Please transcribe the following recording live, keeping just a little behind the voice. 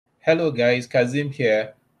Hello guys, Kazeem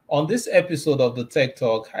here. On this episode of the Tech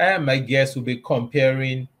Talk, I and my guest will be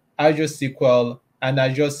comparing Azure SQL and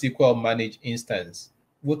Azure SQL Managed Instance.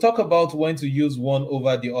 We'll talk about when to use one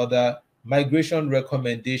over the other, migration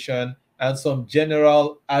recommendation, and some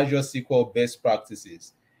general Azure SQL best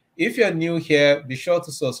practices. If you're new here, be sure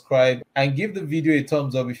to subscribe and give the video a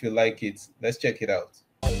thumbs up if you like it. Let's check it out.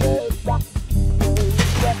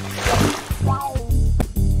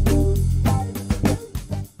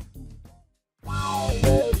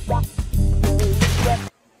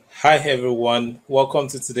 Hi everyone, welcome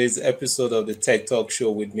to today's episode of the Tech Talk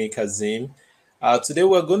Show with me, Kazeem. Today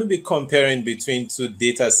we're going to be comparing between two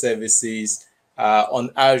data services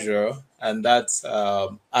on Azure, and that's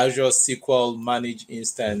Azure SQL Managed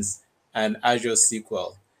Instance and Azure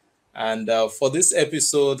SQL. And for this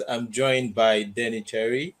episode, I'm joined by Denny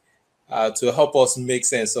Cherry to help us make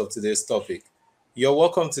sense of today's topic. You're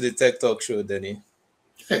welcome to the Tech Talk Show, Denny.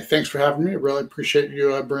 Hey, thanks for having me. I really appreciate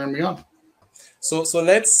you bringing me on. So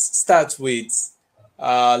let's start with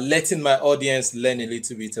letting my audience learn a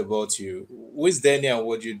little bit about you. Who is Denny and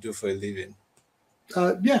what do you do for a living?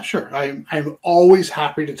 Yeah, sure. I'm always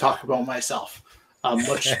happy to talk about myself,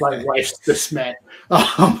 much to my wife's dismay.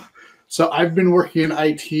 So I've been working in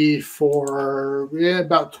IT for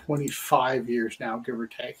about 25 years now, give or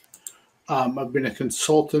take. I've been a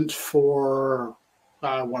consultant for,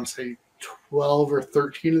 I want to say 12 or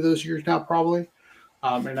 13 of those years now, probably.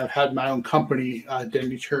 And I've had my own company,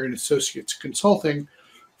 Denny Cherry and Associates Consulting,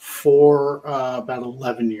 for about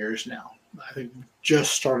 11 years now. I think we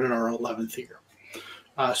just started our 11th year.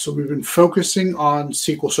 So we've been focusing on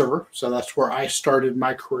SQL Server. So that's where I started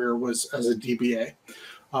my career, was as a DBA.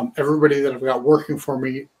 Everybody that I've got working for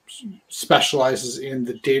me specializes in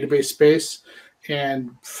the database space.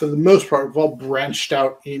 And for the most part, we've all branched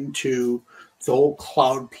out into the whole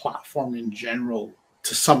cloud platform in general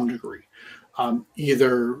to some degree.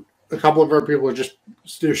 Either a couple of our people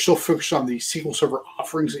they're still focused on the SQL Server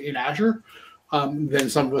offerings in Azure.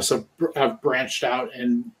 Then some of us have branched out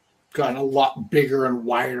and gotten a lot bigger and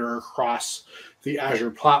wider across the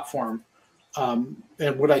Azure platform. And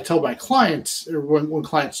what I tell my clients, or when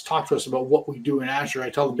clients talk to us about what we do in Azure,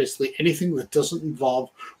 I tell them basically anything that doesn't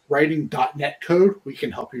involve writing .NET code, we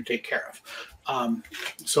can help you take care of.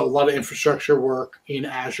 So a lot of infrastructure work in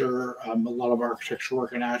Azure, a lot of architecture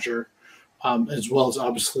work in Azure. As well as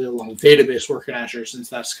obviously a lot of database work in Azure, since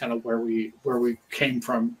that's kind of where we came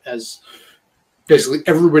from. As basically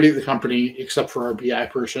everybody at the company, except for our BI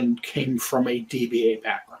person, came from a DBA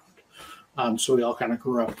background. So we all kind of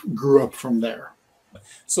grew up from there.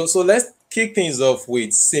 So let's kick things off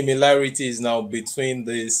with similarities now between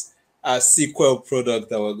this SQL product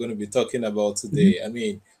that we're going to be talking about today. Mm-hmm. I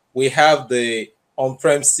mean, we have the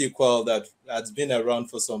on-prem SQL that's been around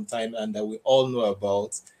for some time and that we all know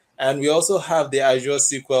about. And we also have the Azure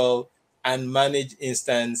SQL and Managed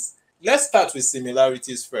Instance. Let's start with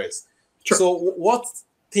similarities first. Sure. So what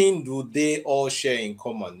thing do they all share in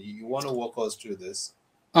common? You want to walk us through this?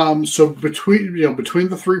 So between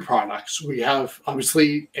the three products, we have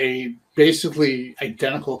obviously a basically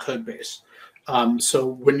identical code base. So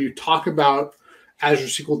when you talk about Azure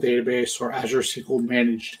SQL Database or Azure SQL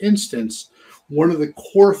Managed Instance, one of the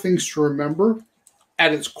core things to remember,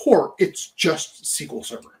 at its core, it's just SQL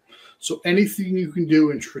Server. So anything you can do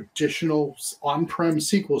in traditional on-prem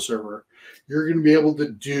SQL Server, you're going to be able to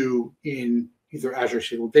do in either Azure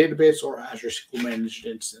SQL Database or Azure SQL Managed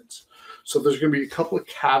Instance. So there's going to be a couple of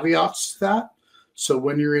caveats to that. So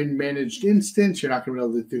when you're in Managed Instance, you're not going to be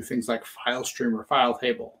able to do things like file stream or file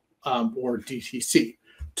table or DTC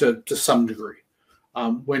to some degree.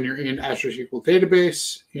 When you're in Azure SQL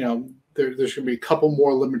Database, there's going to be a couple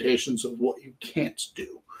more limitations of what you can't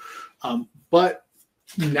do. But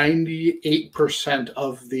 98%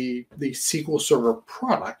 of the SQL Server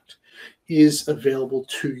product is available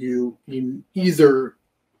to you in either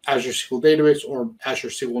Azure SQL Database or Azure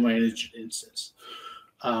SQL Managed Instance.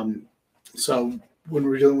 So when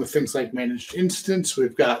we're dealing with things like Managed Instance,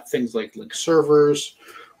 we've got things like link servers.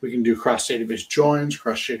 We can do cross-database joins,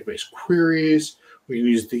 cross-database queries. We can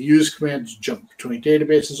use the use command to jump between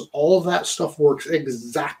databases. All of that stuff works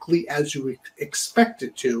exactly as you expect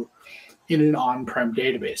it to in an on-prem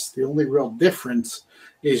database. The only real difference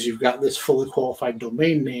is you've got this fully qualified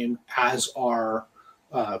domain name as our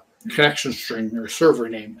connection string or server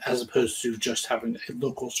name, as opposed to just having a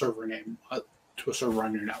local server name to a server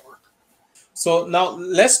on your network. So now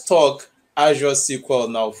let's talk Azure SQL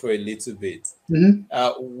now for a little bit.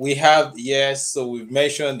 Mm-hmm. We have, so we've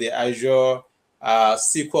mentioned the Azure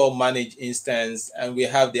SQL Managed Instance, and we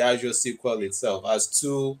have the Azure SQL itself as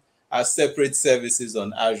two separate services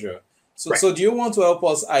on Azure. So, Right. so do you want to help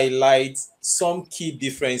us highlight some key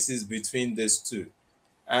differences between these two?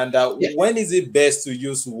 And Yeah. when is it best to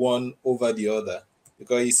use one over the other?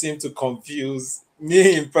 Because you seem to confuse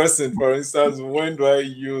me in person. For instance, when do I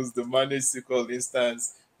use the managed SQL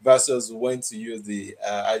instance versus when to use the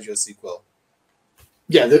Azure SQL?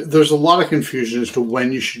 Yeah, there's a lot of confusion as to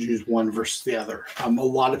when you should use one versus the other. A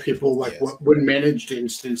lot of people, like Yes. when managed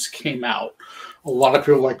instance came out, a lot of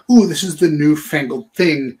people were like, "Ooh, this is the newfangled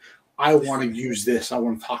thing. I want to use this. I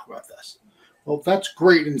want to talk about this." Well, that's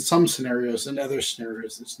great in some scenarios. In other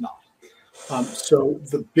scenarios, it's not. So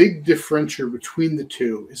the big differentiator between the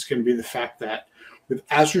two is going to be the fact that with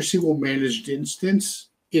Azure SQL Managed Instance,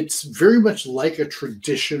 it's very much like a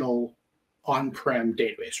traditional on-prem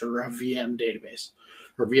database or a VM database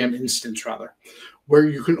or VM instance rather, where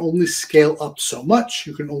you can only scale up so much,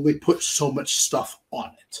 you can only put so much stuff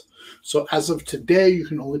on it. So as of today, you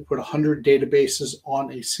can only put 100 databases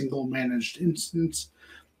on a single managed instance.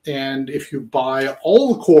 And if you buy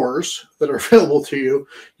all the cores that are available to you,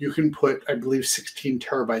 you can put, I believe, 16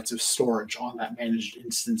 terabytes of storage on that managed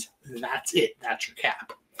instance. That's it. That's your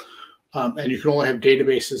cap. And you can only have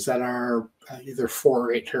databases that are either 4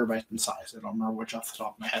 or 8 terabytes in size. I don't remember which off the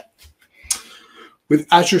top of my head. With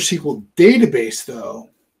Azure SQL Database, though,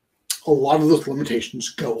 a lot of those limitations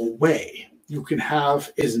go away. You can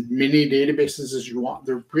have as many databases as you want.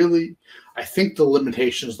 They're really, I think the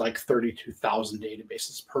limitation is like 32,000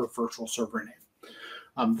 databases per virtual server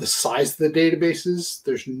name. The size of the databases,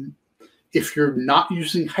 if you're not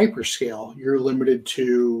using hyperscale, you're limited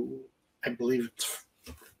to, I believe it's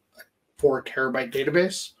 4 terabyte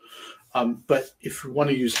database. But if you want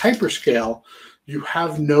to use hyperscale, you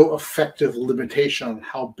have no effective limitation on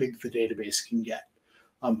how big the database can get.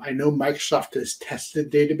 I know Microsoft has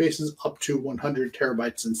tested databases up to 100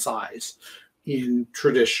 terabytes in size in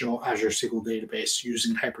traditional Azure SQL database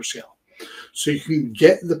using hyperscale. So you can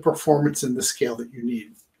get the performance and the scale that you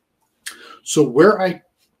need. So where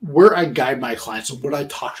I guide my clients and what I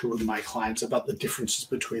talk to with my clients about the differences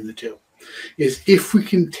between the two is if we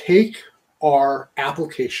can take our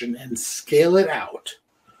application and scale it out,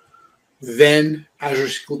 then Azure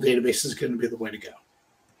SQL Database is going to be the way to go.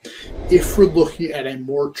 If we're looking at a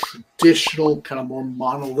more traditional, kind of more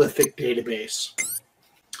monolithic database,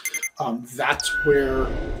 that's where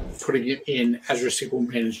putting it in Azure SQL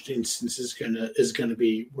Managed Instance is going to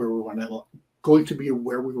be where we want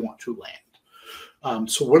to land.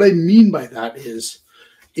 So what I mean by that is,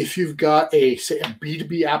 if you've got a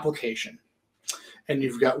B2B application, and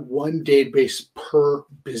you've got one database per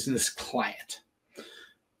business client,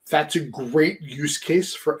 that's a great use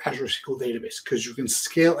case for Azure SQL Database because you can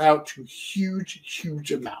scale out to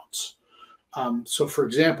huge amounts. So, for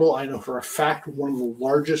example, I know for a fact one of the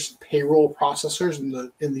largest payroll processors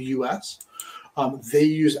in the U.S. They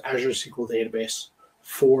use Azure SQL Database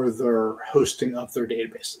for their hosting of their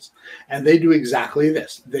databases, and they do exactly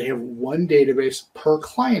this. They have one database per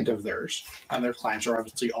client of theirs, and their clients are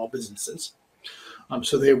obviously all businesses.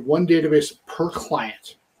 So they have one database per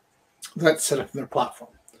client that's set up in their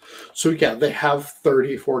platform. So yeah, they have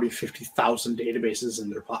 30, 40, 50,000 databases in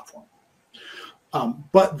their platform.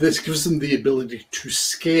 But this gives them the ability to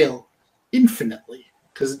scale infinitely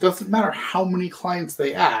because it doesn't matter how many clients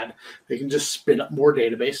they add. They can just spin up more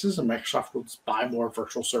databases, and Microsoft will just buy more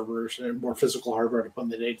virtual servers and more physical hardware to put in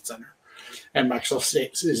the data center. And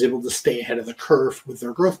Microsoft is able to stay ahead of the curve with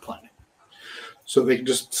their growth planning. So they can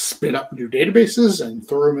just spin up new databases and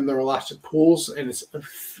throw them in their elastic pools, and it's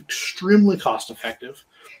extremely cost effective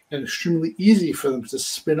and extremely easy for them to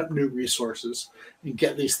spin up new resources and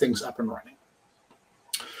get these things up and running.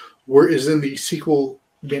 Whereas in the SQL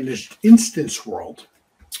managed instance world,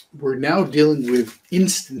 we're now dealing with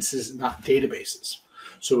instances, not databases.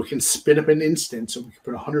 So we can spin up an instance and we can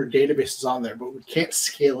put 100 databases on there, but we can't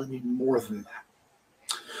scale any more than that.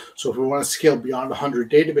 So if we want to scale beyond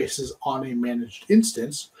 100 databases on a managed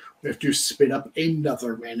instance, we have to spin up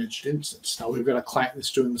another managed instance. Now we've got a client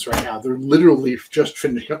that's doing this right now. They're literally just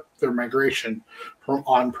finishing up their migration from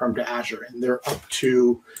on-prem to Azure, and they're up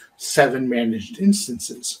to 7 managed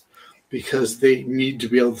instances because they need to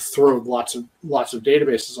be able to throw lots of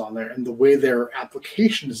databases on there. And the way their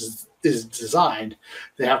application is designed,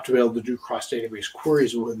 they have to be able to do cross-database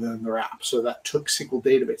queries within their app. So that took SQL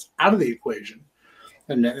Database out of the equation.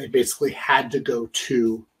 And then they basically had to go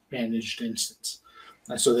to managed instance.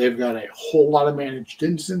 And so they've got a whole lot of managed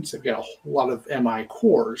instance. They've got a whole lot of MI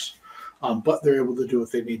cores, but they're able to do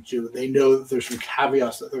what they need to do. They know that there's some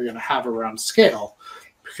caveats that they're going to have around scale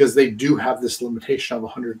because they do have this limitation of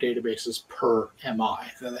 100 databases per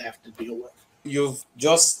MI that they have to deal with. you've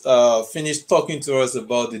just finished talking to us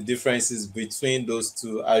about the differences between those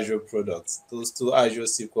two Azure products, those two Azure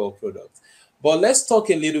SQL products. But let's talk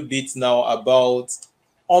a little bit now about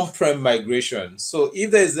on-prem migration. So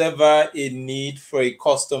if there's ever a need for a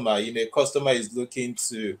customer, a customer is looking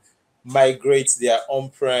to migrate their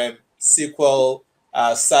on-prem SQL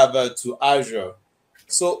server to Azure.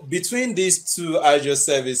 So between these two Azure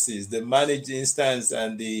services, the managed instance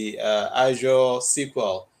and the Azure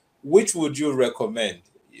SQL, which would you recommend?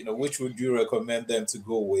 Which would you recommend them to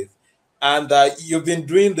go with? And you've been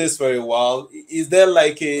doing this for a while. Is there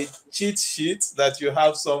like a cheat sheet that you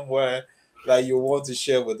have somewhere that you want to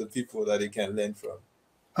share with the people that they can learn from?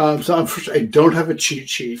 So unfortunately, I don't have a cheat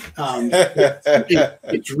sheet.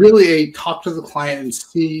 It's really a talk to the client and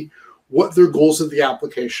see what their goals of the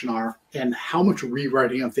application are and how much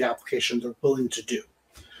rewriting of the application they're willing to do.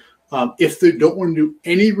 If they don't want to do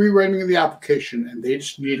any rewriting of the application and they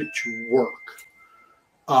just need it to work,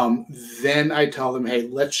 then I tell them, hey,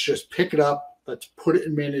 let's just pick it up. Let's put it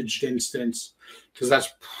in managed instance, because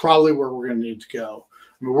that's probably where we're going to need to go.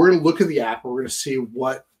 I mean, we're going to look at the app. We're going to see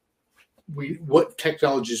what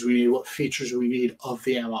technologies we need, what features we need of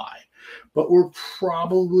the MI. But we're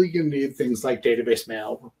probably going to need things like database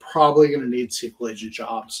mail. We're probably going to need SQL agent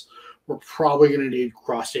jobs. We're probably going to need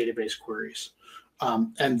cross-database queries.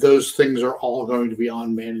 And those things are all going to be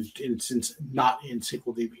on managed instance, not in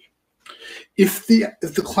SQL DB. If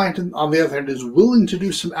the client, on the other hand, is willing to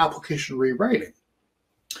do some application rewriting,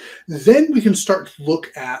 then we can start to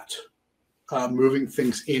look at moving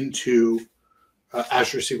things into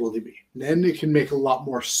Azure SQL DB. Then it can make a lot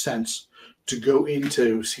more sense to go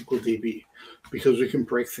into SQL DB, because we can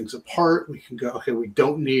break things apart. We can go, okay, we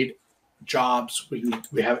don't need jobs.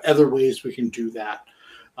 We have other ways we can do that.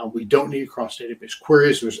 We don't need cross-database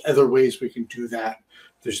queries. There's other ways we can do that.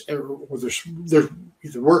 There's either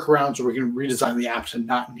workarounds, or we can redesign the apps and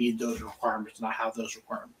not need those requirements, not have those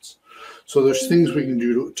requirements. So there's things we can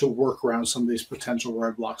do to work around some of these potential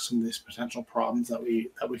roadblocks, some of these potential problems that we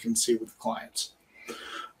can see with the clients.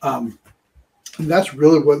 And that's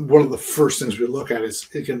really one of the first things we look at is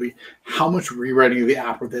going to be how much rewriting of the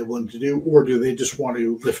app are they willing to do, or do they just want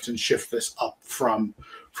to lift and shift this up from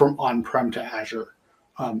on-prem to Azure?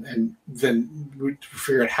 And then we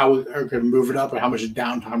figure out how we are going to move it up and how much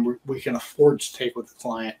downtime we can afford to take with the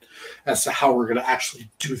client as to how we're going to actually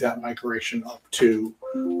do that migration up to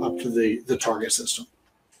the target system.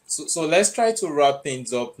 So let's try to wrap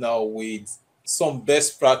things up now with some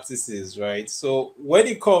best practices, right? So when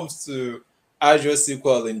it comes to Azure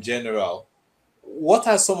SQL in general, what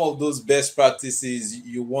are some of those best practices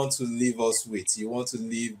you want to leave us with? You want to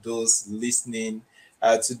leave those listening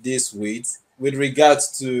to this with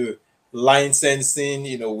regards to licensing,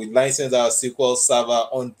 we license our SQL server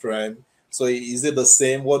on-prem. So is it the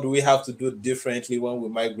same? What do we have to do differently when we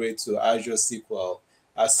migrate to Azure SQL,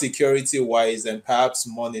 security-wise and perhaps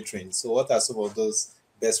monitoring? So what are some of those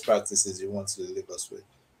best practices you want to leave us with?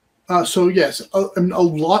 So yes, a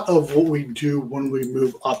lot of what we do when we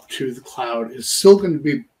move up to the cloud is still going to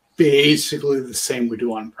be basically the same we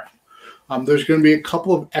do on-prem. There's going to be a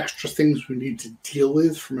couple of extra things we need to deal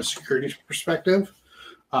with from a security perspective.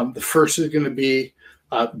 The first is going to be,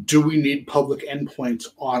 do we need public endpoints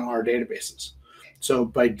on our databases? So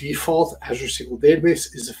by default, Azure SQL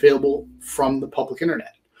Database is available from the public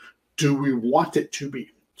internet. Do we want it to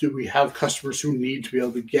be? Do we have customers who need to be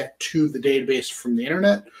able to get to the database from the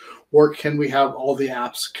internet? Or can we have all the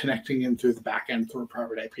apps connecting in through the backend through a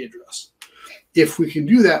private IP address? If we can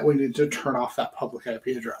do that, we need to turn off that public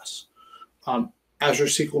IP address. Azure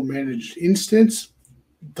SQL Managed Instance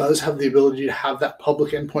does have the ability to have that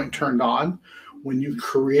public endpoint turned on. When you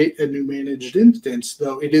create a new managed instance,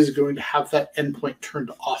 though, it is going to have that endpoint turned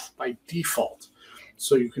off by default.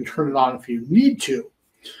 So you can turn it on if you need to.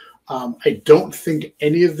 I don't think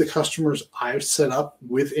any of the customers I've set up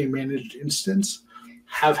with a managed instance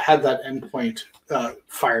have had that endpoint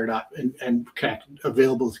fired up and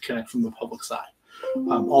available to connect from the public side.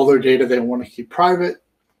 All their data they want to keep private,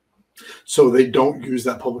 so they don't use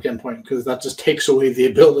that public endpoint, because that just takes away the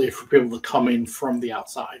ability for people to come in from the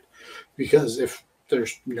outside. Because if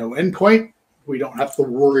there's no endpoint, we don't have to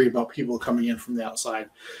worry about people coming in from the outside.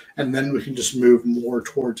 And then we can just move more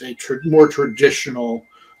towards a more traditional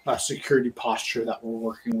security posture that we're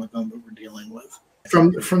working with them, that we're dealing with.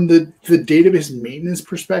 From the database maintenance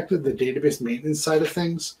perspective, the database maintenance side of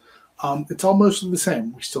things, it's almost the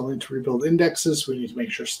same. We still need to rebuild indexes. We need to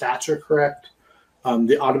make sure stats are correct.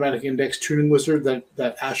 The automatic index tuning wizard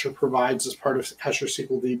that Azure provides as part of Azure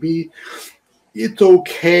SQL DB It's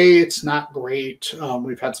okay. It's not great.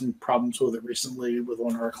 We've had some problems with it recently with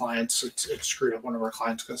one of our clients. It screwed up one of our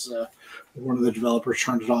clients because one of the developers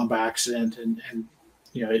turned it on by accident, and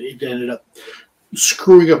it ended up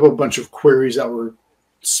screwing up a bunch of queries that were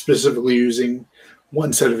specifically using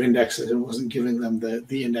one set of indexes and wasn't giving them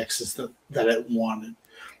the indexes that it wanted.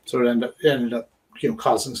 So it ended up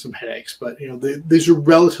causing some headaches. But these are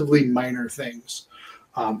relatively minor things.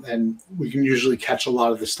 And we can usually catch a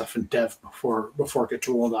lot of this stuff in dev before it gets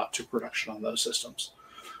rolled out to production on those systems.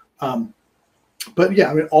 But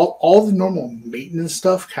yeah, I mean, all the normal maintenance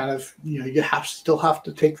stuff kind of, you still have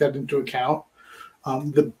to take that into account.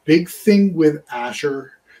 The big thing with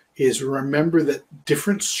Azure is remember that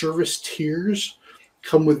different service tiers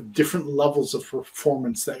come with different levels of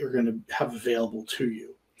performance that you're going to have available to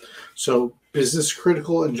you. So business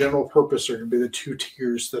critical and general purpose are going to be the two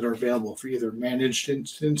tiers that are available for either managed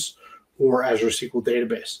instance or Azure SQL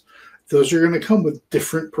database. Those are going to come with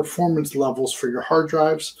different performance levels for your hard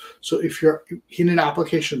drives. So if you're in an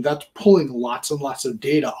application that's pulling lots and lots of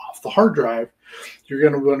data off the hard drive, you're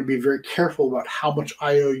going to want to be very careful about how much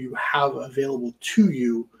I/O you have available to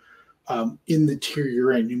you in the tier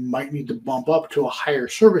you're in. You might need to bump up to a higher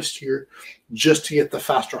service tier just to get the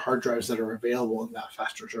faster hard drives that are available in that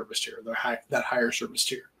faster service tier, that higher service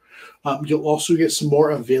tier. You'll also get some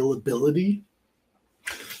more availability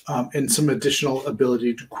and some additional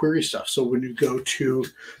ability to query stuff. So when you go to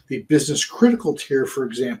the business critical tier, for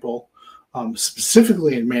example,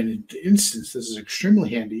 specifically in managed instance, this is extremely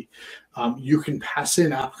handy. You can pass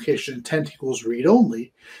in application intent equals read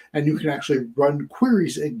only, and you can actually run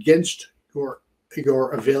queries against your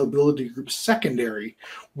availability group secondary,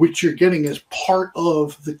 which you're getting as part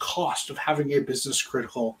of the cost of having a business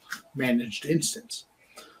critical managed instance.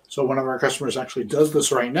 So one of our customers actually does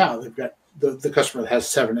this right now. They've got the customer that has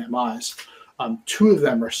 7 MIs. 2 of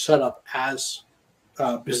them are set up as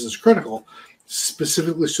business critical,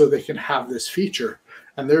 specifically so they can have this feature.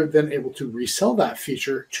 And they're then able to resell that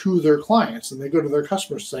feature to their clients. And they go to their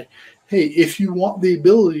customers and say, hey, if you want the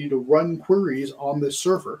ability to run queries on this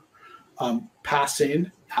server, pass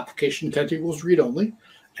in application intent equals read only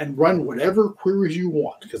and run whatever queries you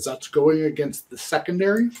want, because that's going against the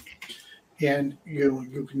secondary. And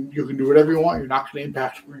you can do whatever you want. You're not going to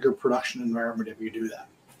impact your production environment if you do that.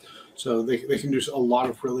 So they can do a lot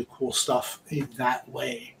of really cool stuff in that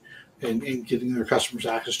way. And getting their customers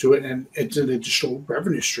access to it. And it's an additional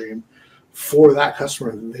revenue stream for that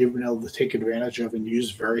customer that they've been able to take advantage of and use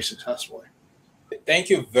very successfully. Thank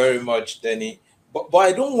you very much, Denny. But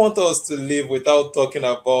I don't want us to leave without talking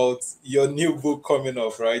about your new book coming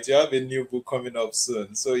up, right? You have a new book coming up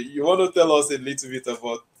soon. So you want to tell us a little bit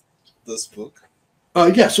about this book?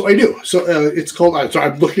 Yeah, so I do. So it's called, so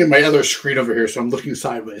I'm looking at my other screen over here, so I'm looking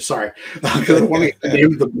sideways. Sorry, because I want to get the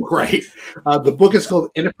name of the book right. The book is called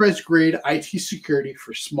Enterprise Grade IT Security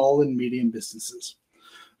for Small and Medium Businesses.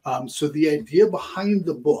 So the idea behind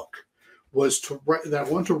the book was that I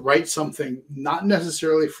want to write something not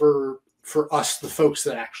necessarily for us, the folks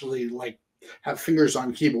that actually have fingers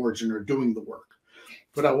on keyboards and are doing the work,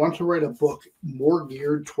 but I want to write a book more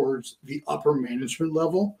geared towards the upper management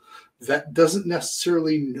level that doesn't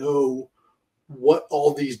necessarily know what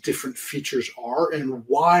all these different features are and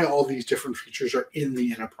why all these different features are in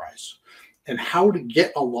the enterprise and how to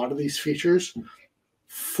get a lot of these features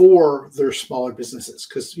for their smaller businesses.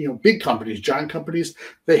 Because, big companies, giant companies,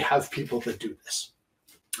 they have people that do this.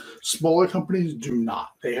 Smaller companies do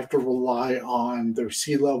not. They have to rely on their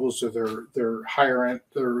C-levels or their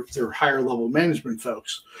higher level management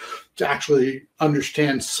folks to actually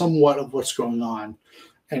understand somewhat of what's going on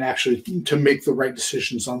and actually to make the right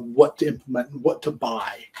decisions on what to implement and what to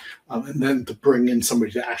buy, and then to bring in somebody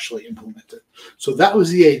to actually implement it. So that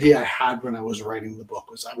was the idea I had when I was writing the book,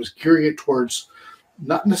 was I was gearing it towards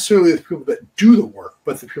not necessarily the people that do the work,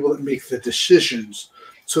 but the people that make the decisions,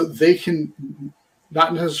 so they can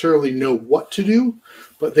not necessarily know what to do,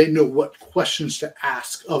 but they know what questions to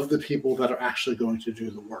ask of the people that are actually going to do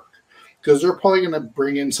the work. Because they're probably going to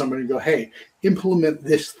bring in somebody and go, hey, implement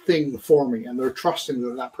this thing for me. And they're trusting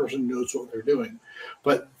that that person knows what they're doing.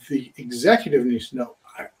 But the executive needs to know,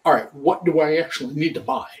 all right, what do I actually need to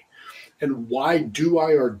buy? And why do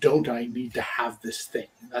I or don't I need to have this thing?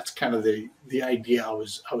 That's kind of the idea I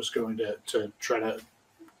was going to try to,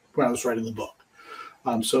 when I was writing the book.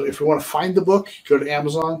 So if you want to find the book, go to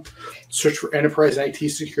Amazon, search for Enterprise IT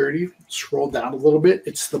Security, scroll down a little bit.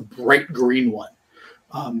 It's the bright green one.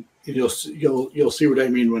 You'll see what I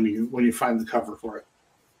mean when you find the cover for it.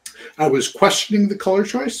 I was questioning the color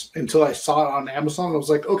choice until I saw it on Amazon. I was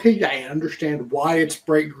like, okay, yeah, I understand why it's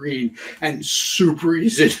bright green and super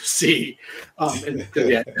easy to see. And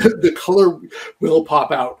yeah, the color will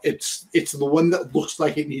pop out. It's the one that looks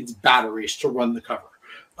like it needs batteries to run the cover.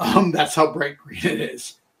 That's how bright green it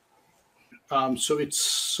is. So it's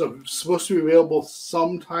supposed to be available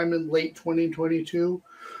sometime in late 2022.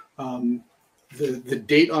 The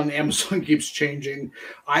date on Amazon keeps changing.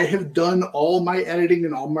 I have done all my editing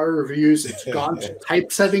and all my reviews. It's gone to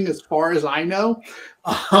typesetting as far as I know.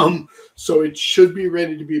 So it should be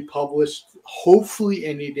ready to be published hopefully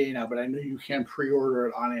any day now, but I know you can pre-order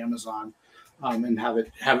it on Amazon and have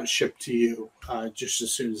it shipped to you just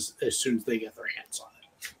as soon as they get their hands on it.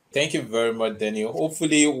 Thank you very much, Daniel.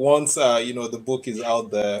 Hopefully, once the book is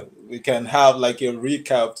out there, we can have like a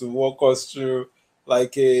recap to walk us through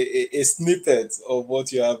like a snippet of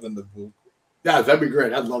what you have in the book. Yeah, that'd be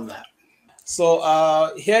great. I'd love that.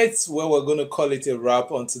 So here it's where we're going to call it a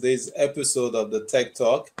wrap on today's episode of the Tech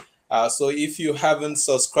Talk. So if you haven't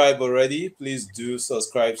subscribed already, please do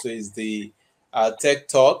subscribe. So it's the Tech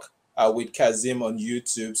Talk with Kazeem on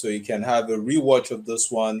YouTube. So you can have a rewatch of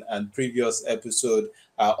this one and previous episode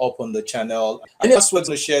up on the channel. Any last words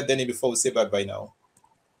to share, Denny, before we say bye-bye now?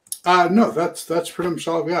 No, that's pretty much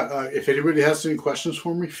all I've got. If anybody has any questions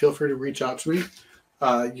for me, feel free to reach out to me.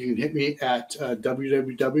 You can hit me at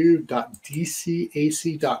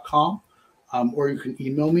www.dcac.com, or you can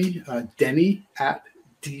email me,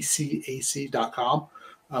 denny@dcac.com.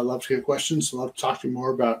 I love to get questions. I love to talk to you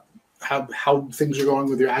more about how things are going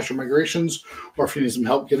with your Azure migrations, or if you need some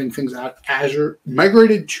help getting things out Azure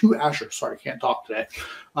migrated to Azure. Sorry, I can't talk today.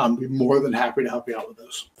 Be more than happy to help you out with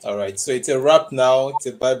those. All right, so it's a wrap now. It's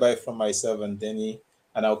a bye-bye from myself and Denny,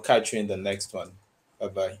 and I'll catch you in the next one.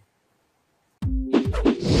 Bye-bye.